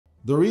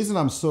The reason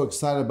I'm so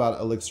excited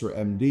about ELIXIR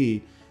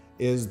MD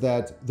is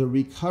that the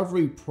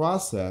recovery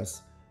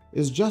process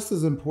is just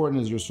as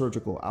important as your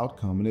surgical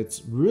outcome. And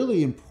it's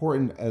really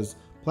important as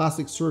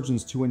plastic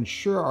surgeons to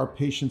ensure our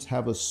patients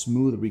have a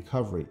smooth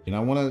recovery. And I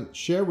want to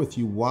share with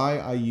you why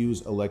I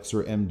use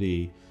ELIXIR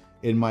MD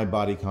in my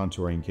body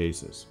contouring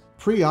cases.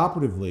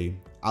 Pre-operatively,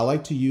 I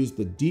like to use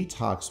the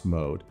DETOX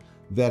mode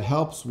that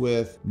helps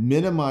with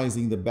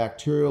minimizing the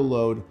bacterial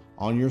load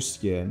on your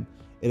skin.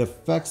 It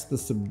affects the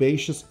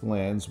sebaceous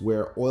glands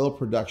where oil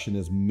production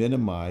is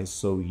minimized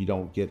so you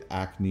don't get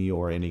acne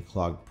or any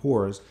clogged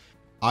pores.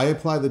 I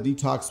apply the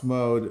detox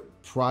mode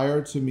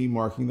prior to me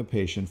marking the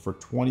patient for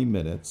 20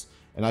 minutes,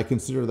 and I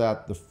consider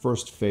that the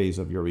first phase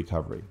of your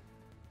recovery.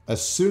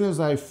 As soon as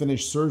I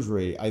finish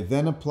surgery, I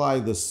then apply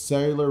the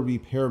cellular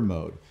repair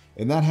mode,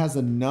 and that has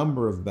a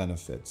number of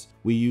benefits.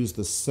 We use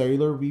the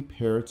cellular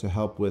repair to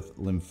help with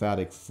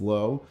lymphatic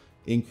flow,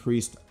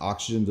 increased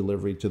oxygen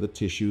delivery to the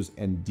tissues,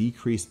 and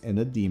decrease in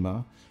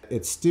edema.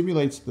 It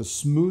stimulates the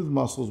smooth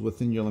muscles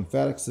within your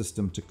lymphatic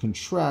system to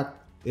contract.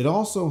 It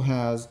also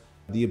has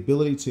the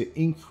ability to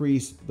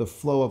increase the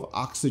flow of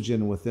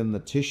oxygen within the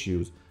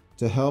tissues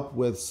to help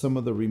with some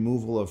of the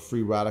removal of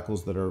free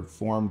radicals that are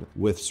formed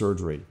with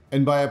surgery.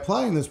 And by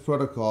applying this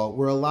protocol,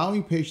 we're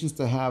allowing patients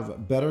to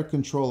have better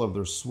control of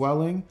their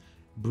swelling,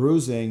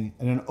 bruising,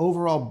 and an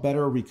overall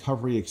better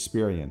recovery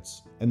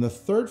experience. And the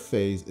third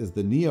phase is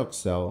the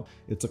NeoCell.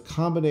 It's a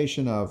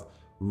combination of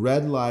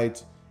red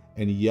light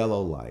and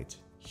yellow light.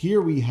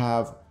 Here we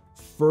have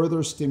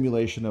further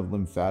stimulation of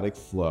lymphatic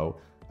flow.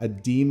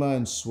 Edema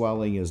and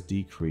swelling is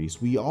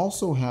decreased. We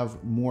also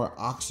have more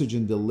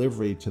oxygen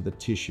delivery to the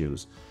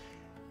tissues.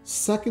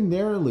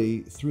 Secondarily,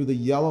 through the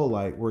yellow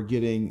light, we're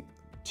getting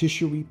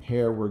tissue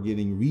repair, we're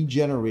getting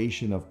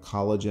regeneration of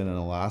collagen and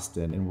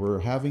elastin, and we're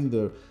having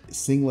the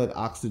singlet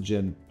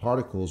oxygen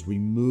particles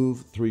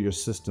removed through your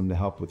system to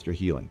help with your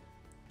healing.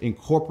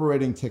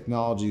 Incorporating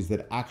technologies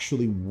that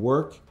actually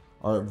work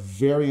are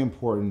very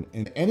important,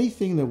 and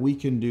anything that we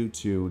can do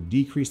to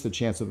decrease the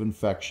chance of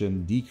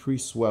infection,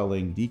 decrease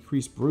swelling,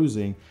 decrease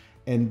bruising,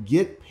 and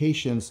get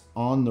patients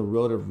on the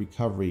road of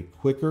recovery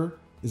quicker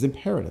is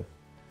imperative.